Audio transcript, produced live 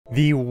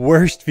The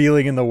worst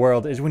feeling in the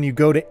world is when you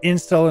go to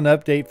install an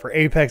update for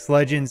Apex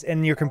Legends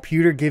and your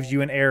computer gives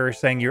you an error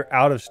saying you're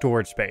out of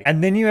storage space.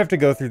 And then you have to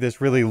go through this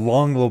really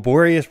long,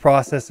 laborious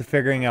process of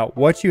figuring out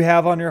what you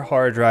have on your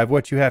hard drive,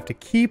 what you have to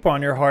keep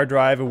on your hard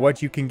drive, and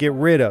what you can get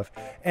rid of.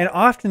 And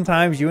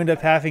oftentimes you end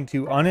up having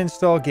to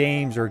uninstall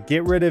games or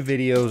get rid of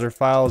videos or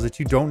files that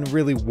you don't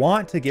really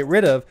want to get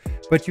rid of,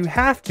 but you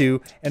have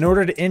to in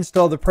order to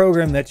install the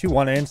program that you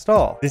want to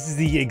install. This is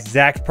the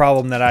exact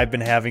problem that I've been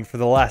having for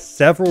the last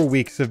several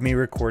weeks of me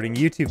recording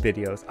YouTube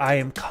videos. I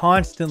am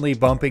constantly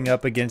bumping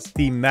up against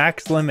the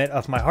max limit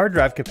of my hard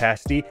drive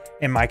capacity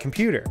in my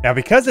computer. Now,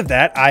 because of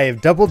that, I have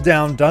doubled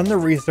down, done the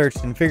research,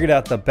 and figured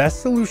out the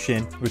best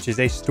solution, which is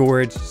a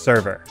storage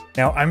server.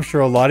 Now, I'm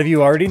sure a lot of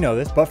you already know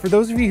this, but for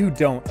those of you who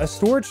don't, a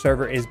storage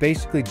server is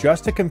basically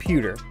just a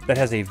computer that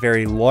has a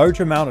very large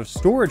amount of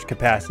storage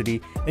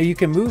capacity that you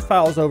can move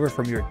files over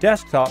from your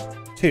desktop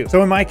to.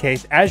 So in my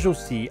case, as you'll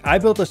see, I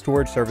built a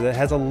storage server that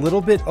has a little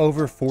bit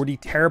over 40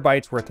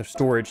 terabytes worth of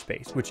storage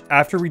space, which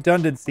after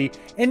redundancy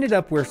ended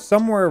up with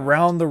somewhere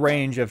around the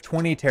range of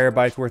 20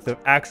 terabytes worth of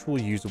actual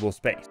usable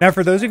space. Now,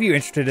 for those of you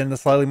interested in the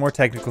slightly more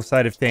technical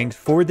side of things,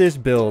 for this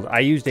build, I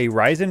used a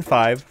Ryzen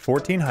 5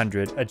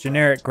 1400, a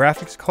generic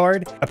graphics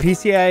card, a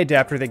PCI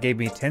adapter that gave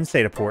me 10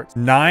 SATA ports,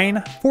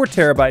 9 4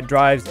 terabyte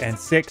drives, and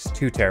 6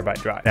 2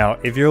 terabyte drives. Now,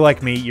 if you're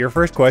like me, your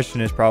first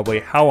question is probably,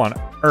 how on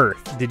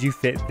earth did you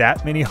fit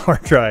that many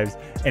hard drives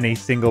in a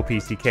single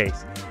PC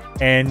case?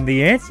 And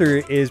the answer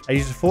is I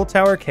used a full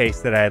tower case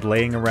that I had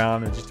laying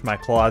around in just my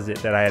closet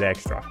that I had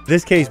extra.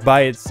 This case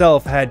by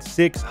itself had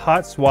 6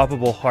 hot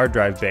swappable hard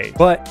drive bays,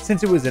 but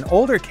since it was an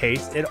older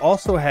case, it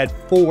also had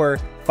 4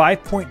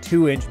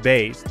 5.2-inch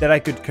bays that I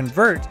could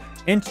convert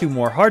into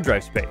more hard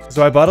drive space.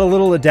 So I bought a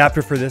little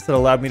adapter for this that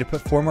allowed me to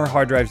put 4 more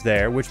hard drives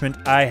there, which meant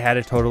I had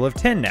a total of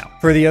 10 now.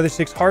 For the other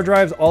 6 hard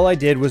drives, all I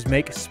did was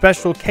make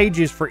special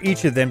cages for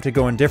each of them to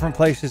go in different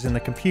places in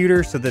the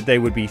computer so that they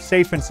would be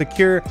safe and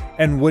secure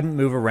and wouldn't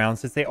move around,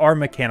 since they are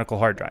mechanical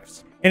hard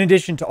drives. In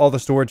addition to all the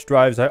storage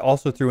drives, I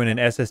also threw in an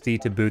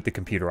SSD to boot the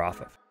computer off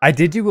of. I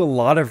did do a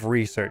lot of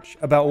research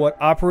about what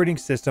operating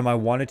system I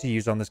wanted to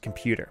use on this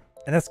computer.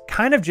 And that's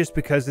kind of just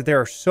because there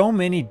are so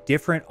many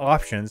different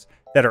options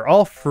that are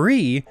all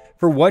free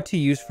for what to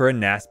use for a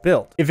NAS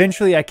build.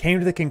 Eventually, I came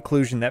to the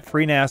conclusion that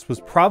FreeNAS was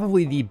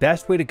probably the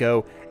best way to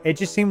go. It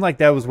just seemed like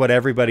that was what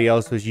everybody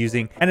else was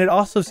using, and it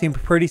also seemed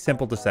pretty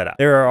simple to set up.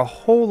 There are a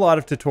whole lot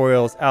of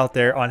tutorials out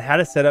there on how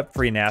to set up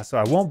FreeNAS, so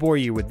I won't bore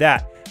you with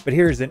that, but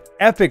here's an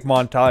epic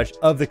montage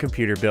of the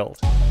computer build.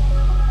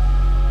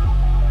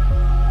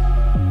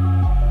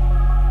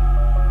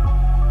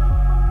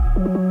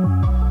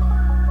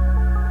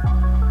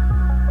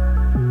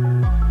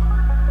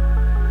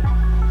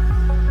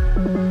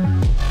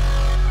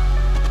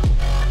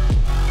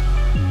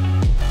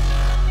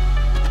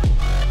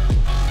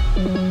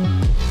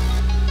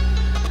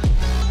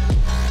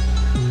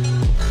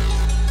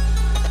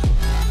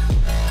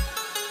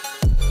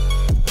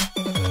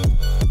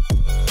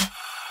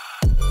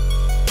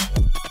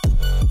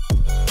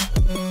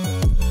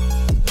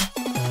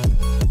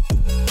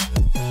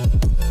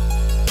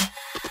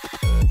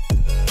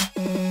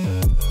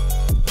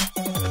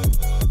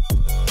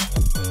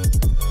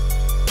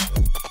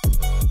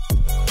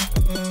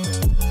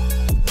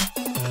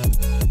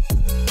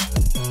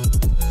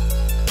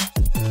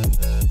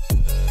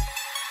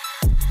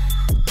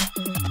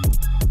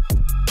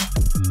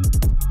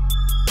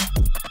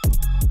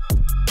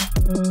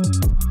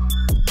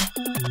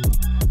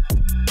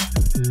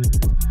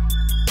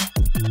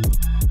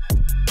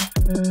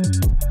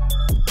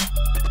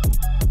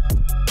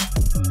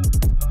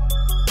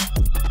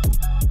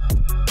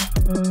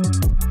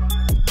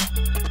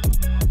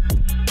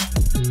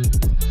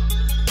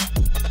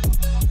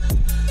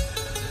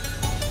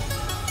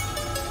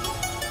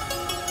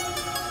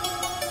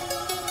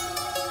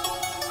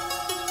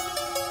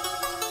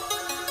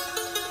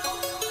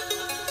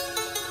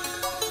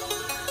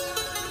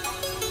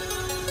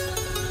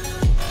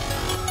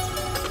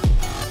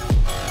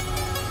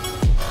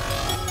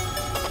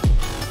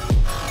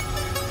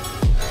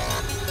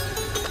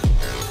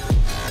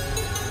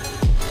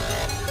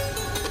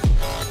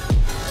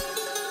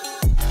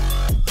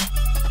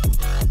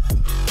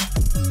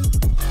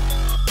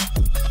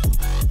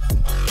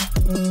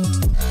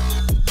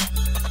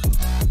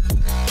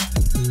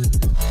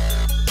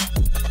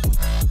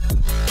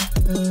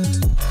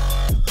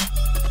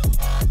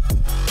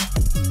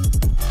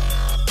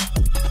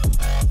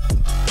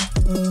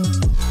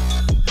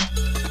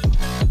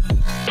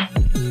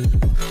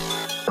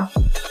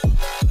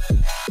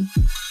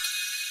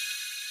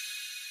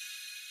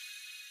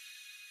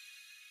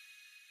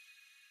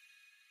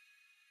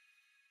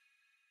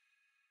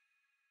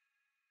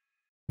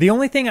 The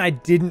only thing I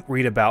didn't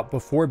read about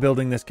before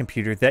building this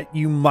computer that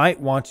you might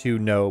want to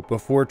know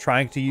before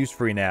trying to use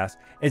FreeNAS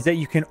is that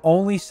you can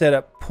only set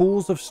up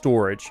pools of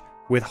storage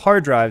with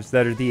hard drives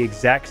that are the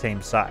exact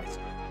same size.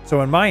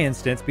 So in my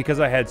instance, because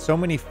I had so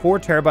many 4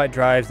 terabyte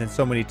drives and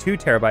so many 2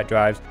 terabyte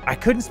drives, I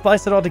couldn't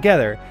splice it all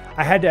together.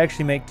 I had to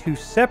actually make 2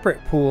 separate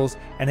pools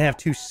and have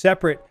 2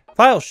 separate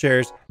file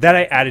shares that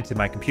I added to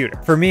my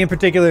computer. For me in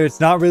particular, it's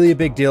not really a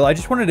big deal. I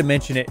just wanted to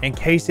mention it in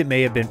case it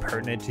may have been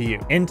pertinent to you.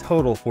 In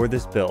total for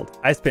this build,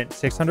 I spent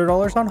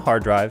 $600 on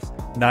hard drives,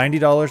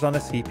 $90 on a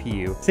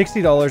CPU,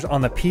 $60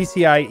 on the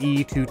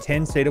PCIe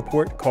 210 SATA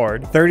port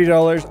card,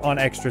 $30 on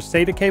extra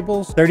SATA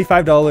cables,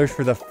 $35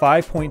 for the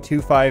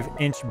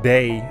 5.25-inch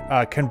bay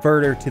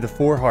converter to the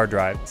 4 hard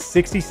drive,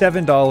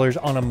 $67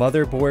 on a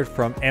motherboard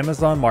from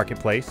Amazon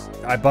Marketplace.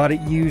 I bought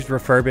it used,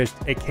 refurbished.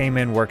 It came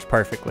in, works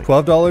perfectly.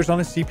 $12 on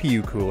a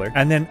CPU cooler,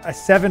 and then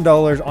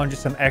 $7 on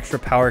just some extra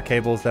power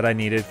cables that I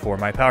needed for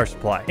my power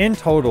supply. In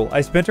total,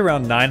 I spent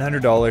around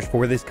 $900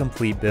 for this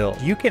complete build.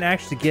 You can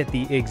actually get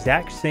the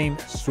exact same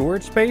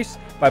storage space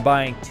by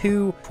buying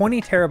 2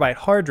 20-terabyte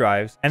hard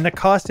drives, and the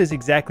cost is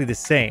exactly the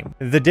same.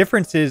 The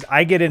difference is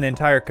I get an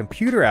entire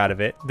computer out of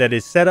it that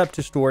is set up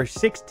to store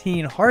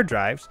 16 hard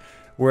drives,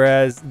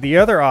 whereas the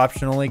other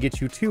option only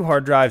gets you 2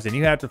 hard drives and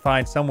you have to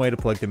find some way to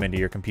plug them into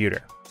your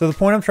computer. So the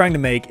point I'm trying to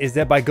make is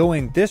that by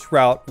going this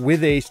route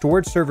with a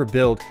storage server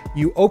build,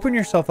 you open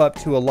yourself up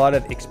to a lot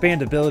of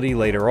expandability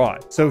later on.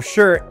 So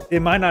sure, it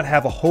might not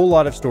have a whole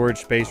lot of storage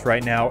space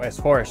right now as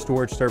far as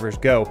storage servers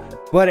go,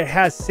 but it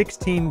has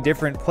 16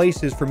 different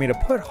places for me to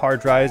put hard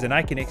drives, and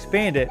I can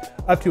expand it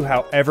up to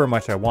however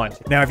much I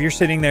want. Now, if you're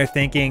sitting there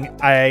thinking,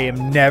 I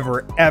am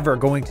never ever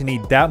going to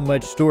need that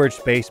much storage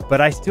space,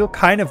 but I still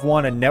kind of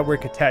want a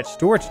network attached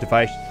storage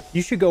device,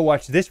 you should go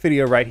watch this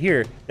video right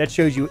here that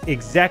shows you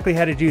exactly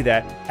how to do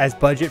that as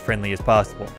budget friendly as possible.